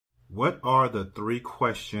What are the 3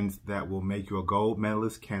 questions that will make you a gold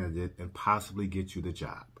medalist candidate and possibly get you the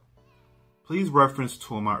job? Please reference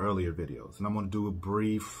 2 of my earlier videos, and I'm going to do a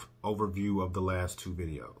brief overview of the last 2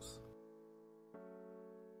 videos.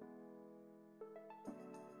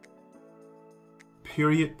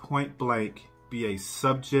 Period, point blank, be a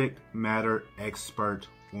subject matter expert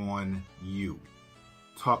on you.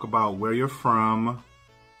 Talk about where you're from,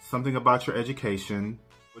 something about your education,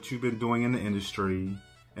 what you've been doing in the industry,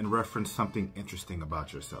 and reference something interesting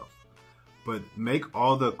about yourself. But make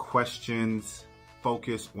all the questions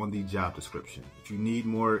focus on the job description. If you need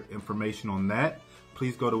more information on that,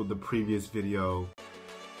 please go to the previous video.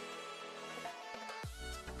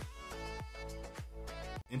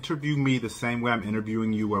 Interview me the same way I'm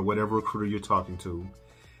interviewing you or whatever recruiter you're talking to,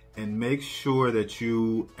 and make sure that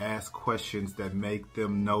you ask questions that make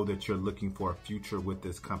them know that you're looking for a future with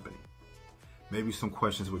this company. Maybe some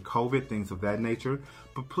questions with COVID, things of that nature,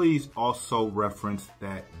 but please also reference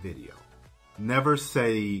that video. Never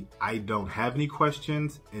say, I don't have any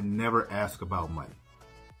questions, and never ask about money.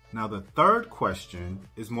 Now, the 3rd question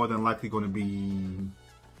is more than likely going to be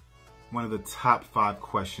one of the top 5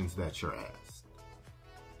 questions that you're asked.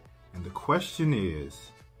 And the question is,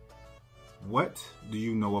 what do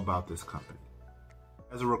you know about this company?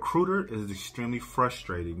 As a recruiter, it is extremely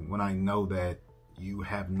frustrating when I know that you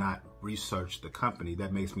have not researched the company.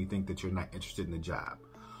 That makes me think that you're not interested in the job.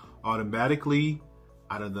 Automatically,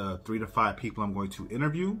 out of the 3 to 5 people I'm going to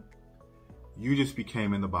interview, you just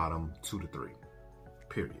became in the bottom 2 to 3,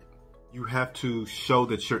 period. You have to show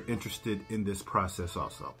that you're interested in this process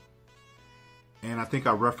also. And I think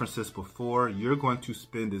I referenced this before, you're going to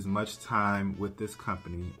spend as much time with this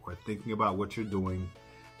company or thinking about what you're doing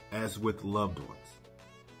as with loved ones.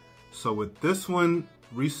 So with this one,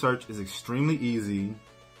 research is extremely easy.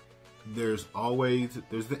 There's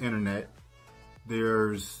the internet.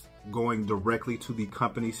 There's going directly to the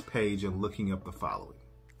company's page and looking up the following.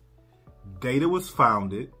 Data was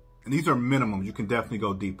founded, and these are minimums, you can definitely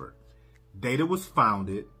go deeper. Data was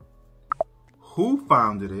founded, who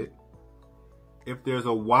founded it, if there's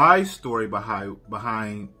a why story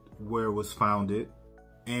behind where it was founded,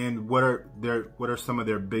 and what are some of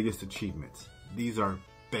their biggest achievements. These are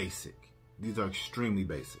basic. These are extremely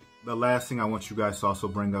basic. The last thing I want you guys to also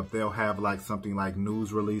bring up, they'll have like something like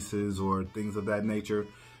news releases or things of that nature.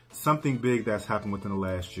 Something big that's happened within the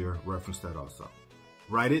last year, reference that also.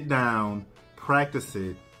 Write it down, practice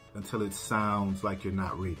it until it sounds like you're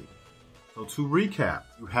not reading. So to recap,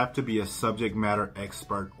 you have to be a subject matter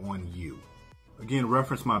expert on you. Again,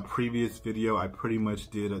 reference my previous video. I pretty much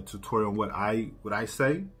did a tutorial on what I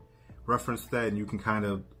say. Reference that, and you can kind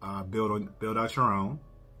of build out your own.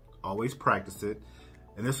 Always practice it.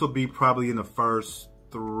 And this will be probably in the first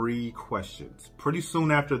 3 questions. Pretty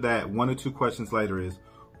soon after that, 1 or 2 questions later is,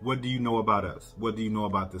 what do you know about us? What do you know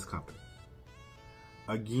about this company?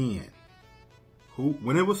 Again,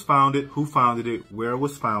 when it was founded, who founded it, where it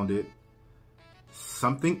was founded,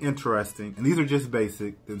 something interesting, and these are just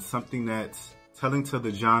basic, then something that's telling to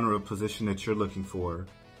the genre of position that you're looking for,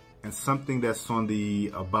 and something that's on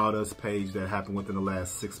the About Us page that happened within the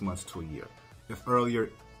last 6 months to a year. If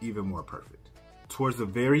earlier, even more perfect. Towards the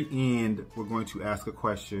very end, we're going to ask a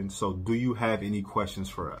question. So do you have any questions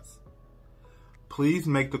for us? Please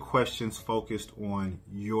make the questions focused on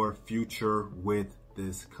your future with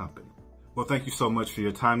this company. Well, thank you so much for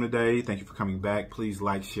your time today. Thank you for coming back. Please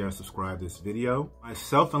like, share, and subscribe this video.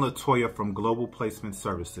 Myself and Latoya from Global Placement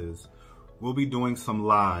Services will be doing some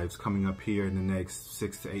lives coming up here in the next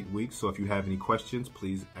 6 to 8 weeks. So if you have any questions,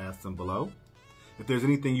 please ask them below. If there's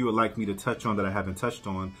anything you would like me to touch on that I haven't touched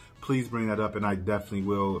on, please bring that up and I definitely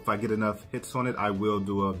will. If I get enough hits on it, I will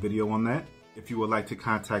do a video on that. If you would like to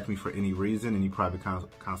contact me for any reason, any private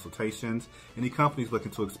consultations, any companies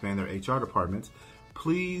looking to expand their HR departments,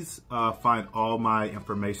 please find all my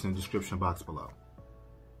information in the description box below.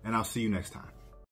 And I'll see you next time.